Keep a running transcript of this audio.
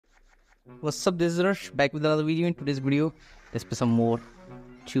What's up, this is Rush back with another video. In today's video, let's play some more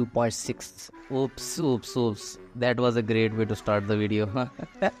 2.6. Oops. That was a great way to start the video.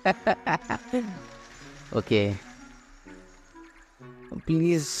 Okay.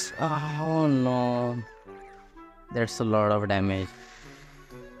 Please. Oh no. That's a lot of damage.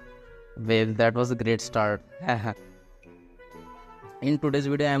 Well, that was a great start. In today's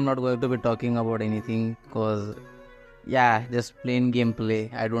video, I'm not going to be talking about anything because just plain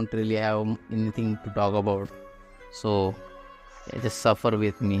gameplay. I don't really have anything to talk about, so just suffer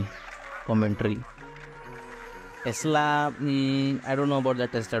with me. Commentary. Tesla, I don't know about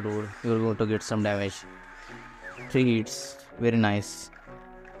that Tesla dude. You're going to get some damage. 3 hits, very nice.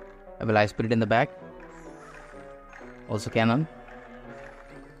 I will Ice Spirit in the back. Also cannon.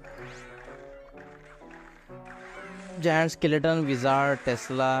 Giant Skeleton, Wizard,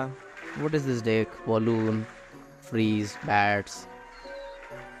 Tesla. What is this deck? Balloon, Freeze, Bats.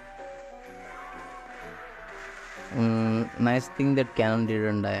 Nice thing that cannon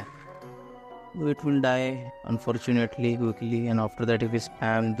didn't die. It will die unfortunately quickly, and after that if we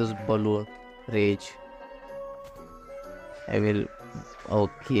spam this balloon rage, I will.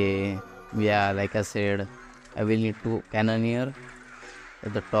 Okay, like I said, I will need 2 cannoneer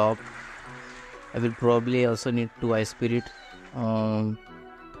at the top. I will probably also need 2 Ice Spirit.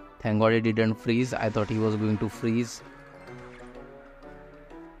 Thank God it didn't freeze. I thought he was going to freeze.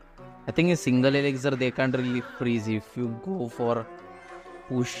 I think a single elixir they can't really freeze if you go for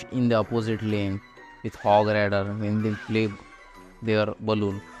push in the opposite lane with Hog Rider when they play their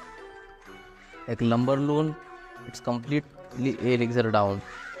balloon. Like Lumberloon, it's completely elixir down.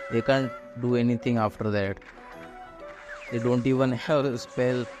 They can't do anything after that. They don't even have a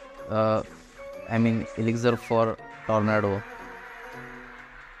spell. Elixir for Tornado.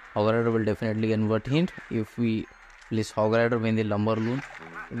 Hog Rider will definitely convert hint if we place Hog Rider when they Lumberloon.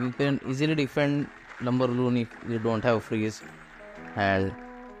 We can easily defend Lumberloon if we don't have freeze. And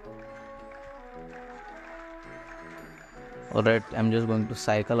alright, I'm just going to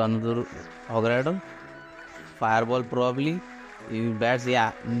cycle another Hog Rider. Fireball probably. Bats,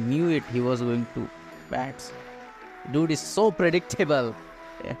 knew it. He was going to bats. Dude is so predictable.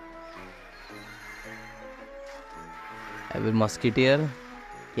 Yeah. I will Musketeer,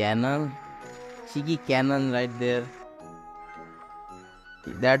 cannon, cheeky cannon right there.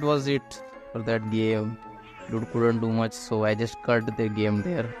 That was it for that game. Dude couldn't do much, so I just cut the game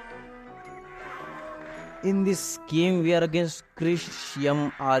there. In this game, we are against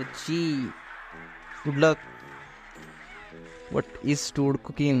Christian Archie. Good luck. What is dude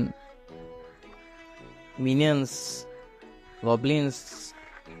cooking? Minions, goblins.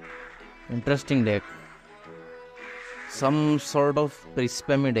 Interesting deck. Some sort of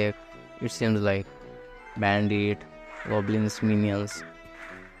pre-spammy deck, it seems like. Bandit, goblins, minions.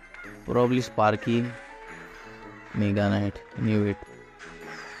 Probably Sparky. Mega Knight, knew it.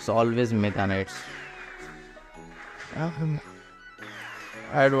 It's always Mega Knights.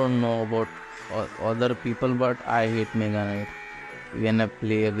 I don't know about other people, but I hate Mega Knight. When I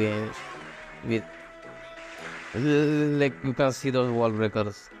play against with, like you can see those wall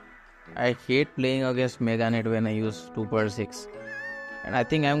breakers. I hate playing against Mega Knight when I use 2.6. And I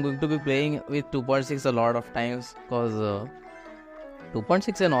think I'm going to be playing with 2.6 a lot of times because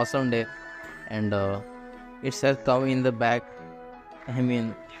 2.6 is an awesome deck. And it has come in the back.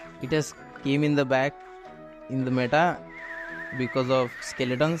 It has came in the back in the meta because of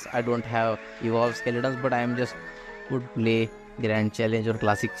skeletons. I don't have evolved skeletons, but I am just would play Grand Challenge or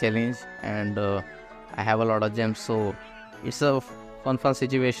Classic Challenge, and I have a lot of gems, so it's a fun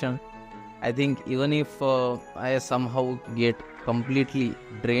situation. I think even if I somehow get completely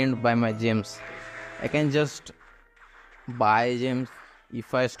drained by my gems, I can just buy gems.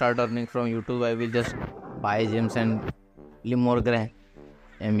 If I start earning from YouTube, I will just buy gems and live more grand.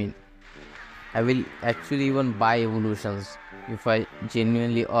 I will actually even buy evolutions if I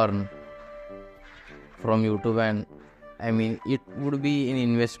genuinely earn from YouTube, and it would be an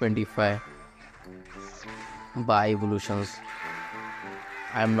investment if I buy evolutions.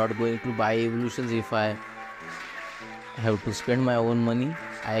 I'm not going to buy evolutions if I have to spend my own money.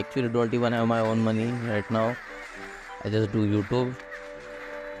 I actually don't even have my own money right now. I just do YouTube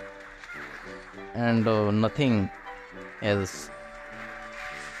and nothing else.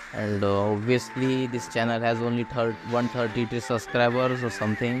 And obviously this channel has only 133 subscribers or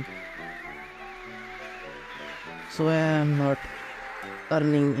something, so I am not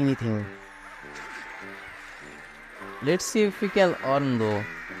earning anything. Let's see if we can earn though.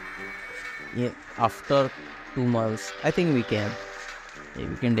 After 2 months, I think we can.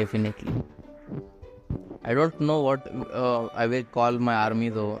 We can definitely. I don't know what I will call my army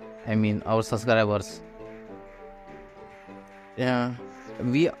though. I mean, our subscribers. Yeah,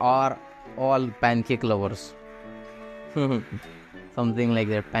 we are all pancake lovers. Something like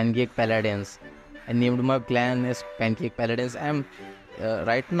that. Pancake Paladins. I named my clan as Pancake Paladins. I'm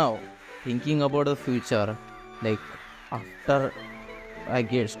right now thinking about the future. Like after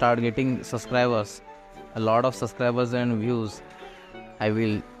I start getting subscribers, a lot of subscribers and views, I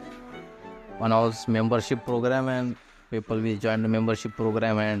will announce membership program and people will join the membership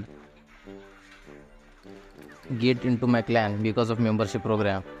program and get into my clan because of membership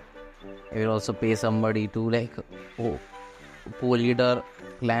program. I will also pay somebody to like co-leader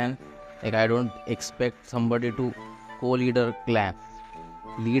clan. Like I don't expect somebody to co-leader clan,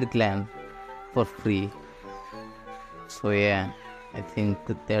 lead clan for free. So yeah, I think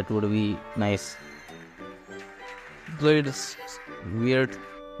that would be nice. So it's weird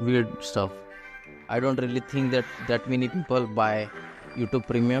stuff. I don't really think that many people buy YouTube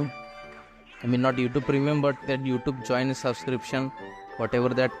Premium. I mean, not YouTube Premium, but that YouTube join subscription, whatever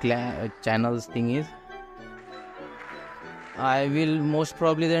that channel's thing is. I will most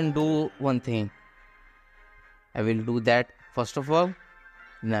probably then do one thing. I will do that first of all.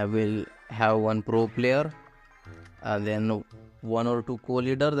 Then I will have one pro player, then one or two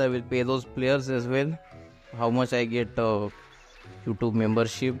co-leaders. I will pay those players as well. How much I get YouTube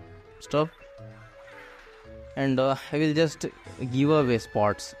membership stuff, and I will just give away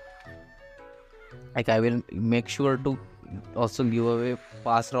spots. Like I will make sure to also give away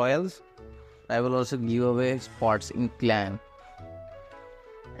pass royals. I will also give away spots in clan,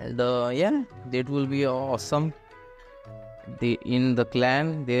 and yeah, that will be awesome. In the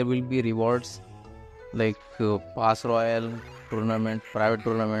clan there will be rewards like pass royal tournament, private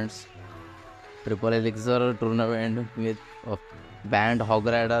tournaments, triple elixir tournament with banned hog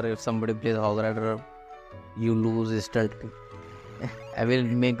rider. If somebody plays hog rider, you lose instantly. I will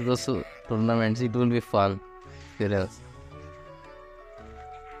make those tournaments. It will be fun. Serious.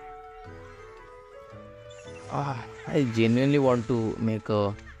 I genuinely want to make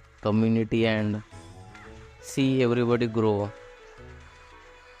a community and see everybody grow.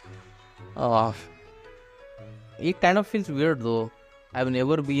 It kind of feels weird though. I've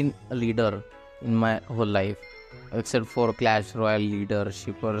never been a leader in my whole life, except for Clash Royale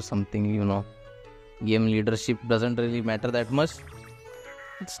leadership or something, Game leadership doesn't really matter that much.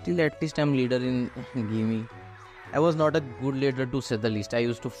 But still, at least I'm leader in gaming. I was not a good leader to say the least. I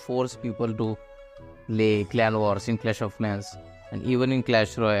used to force people to play clan wars in Clash of Clans and even in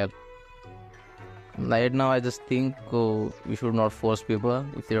Clash Royale. Right now, I just think we should not force people.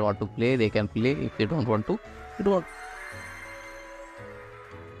 If they want to play, they can play. If they don't want to, they don't.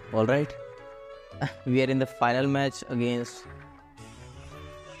 Alright. We are in the final match against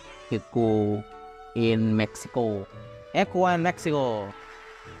Echo in Mexico. Echo and Mexico.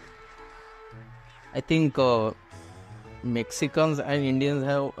 I think Mexicans and Indians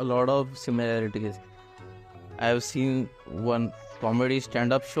have a lot of similarities. I have seen one comedy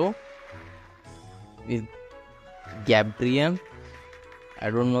stand-up show with Gabriel. I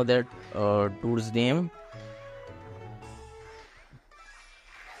don't know that dude's name.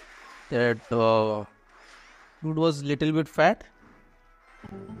 That dude was little bit fat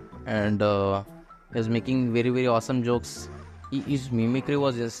and he was making very, very awesome jokes. His mimicry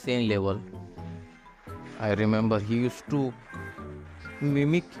was insane level. I remember he used to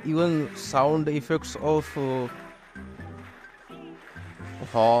mimic even sound effects of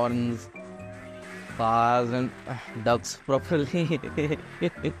horns, cars and ducks properly.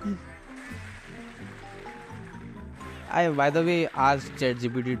 I, by the way, asked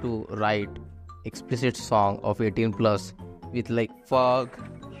ChatGPT to write explicit song of 18 plus with like fuck,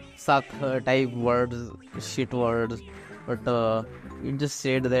 suck type words, shit words, but it just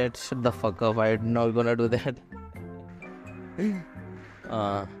said that shut the fuck up. I'm not gonna do that.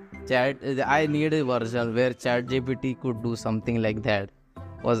 I need a version where ChatGPT could do something like that.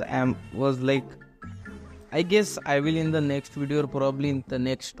 Was like, I guess I will in the next video or probably in the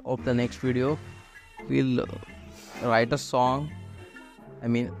next video we'll write a song. I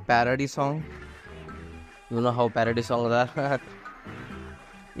mean parody song. You know how parody songs are.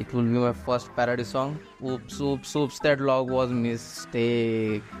 It will be my first parody song. Oops, that log was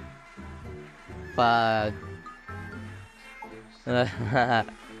mistake. Fuck. Our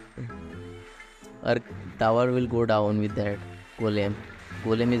tower will go down with that golem.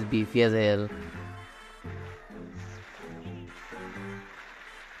 Golem is beefy as hell.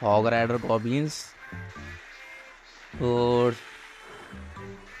 Hog Rider goblins. So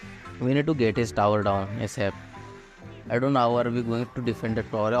we need to get his tower down ASAP. I don't know how are we going to defend the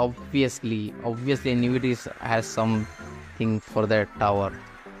tower. Obviously Annuities has something for that tower.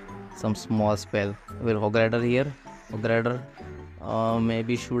 some small spell. Will Hog Rider here? Hog Rider.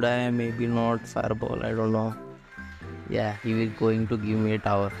 Maybe should I? Maybe not. Fireball. I don't know. Yeah, he will going to give me a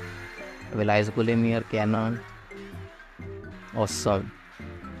tower. Will Ice Golem here? Cannon. Awesome.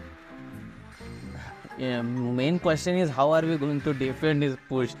 Yeah, main question is how are we going to defend his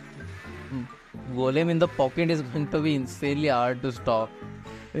push? Golem in the pocket is going to be insanely hard to stop.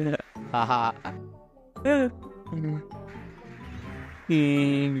 Haha.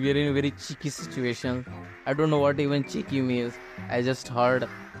 We are in a very cheeky situation. I don't know what even cheeky means. I just heard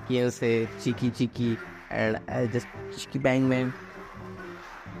him say cheeky cheeky and I just cheeky bang bang.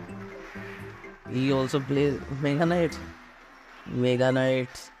 He also plays Mega Knight. Mega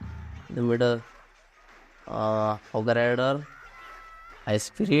Knight in the middle. Hog Rider. Ice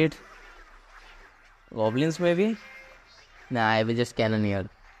Spirit. Goblins maybe? Nah, I will just cannon here.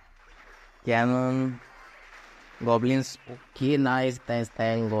 Cannon. Goblins. Okay, nice.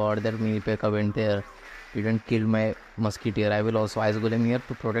 Thank God that mini pack went there. Didn't kill my musketeer. I will also Ice Golem here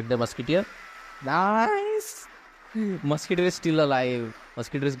to protect the musketeer. Nice. Musketeer is still alive.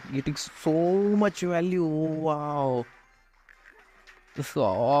 Musketeer is getting so much value. Wow. This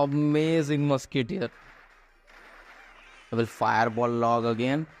amazing musketeer. I will fireball log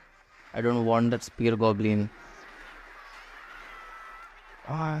again. I don't want that spear goblin.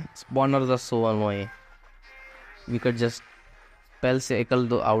 Spawners are so annoying. We could just spell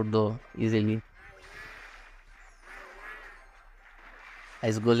cycle out though easily.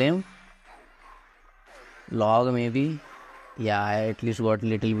 Ice Golem. Log maybe. Yeah, I at least got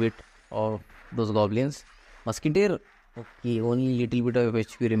little bit of those goblins. Musketeer. Okay, only little bit of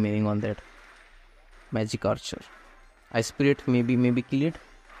HP remaining on that. Magic Archer. Ice Spirit maybe kill it.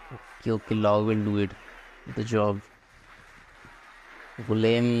 Okay, Log will do it. The job.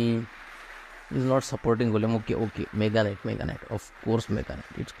 Golem is not supporting Golem. Okay. Mega Knight. Of course, Mega Knight.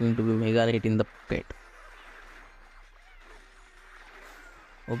 It's going to be Mega Knight in the pit.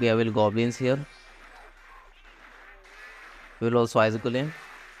 Okay, I will Goblins here. We will also Ice Golem.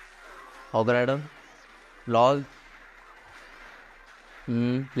 Hog Rider. Log.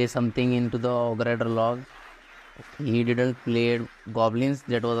 Play something into the Hog Rider log. Okay, he didn't play Goblins.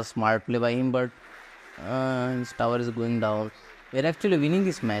 That was a smart play by him, but his tower is going down. We're actually winning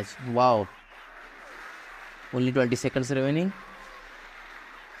this match. Wow. Only 20 seconds remaining.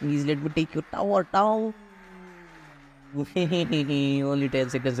 Please let me take your tower. Only 10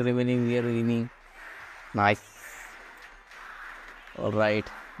 seconds remaining. We are winning. Nice. Alright.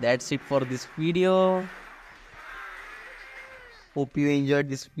 That's it for this video. Hope you enjoyed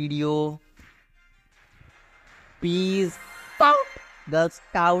this video. Peace out. Girl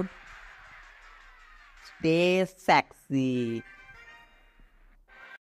Scout. Stay sexy.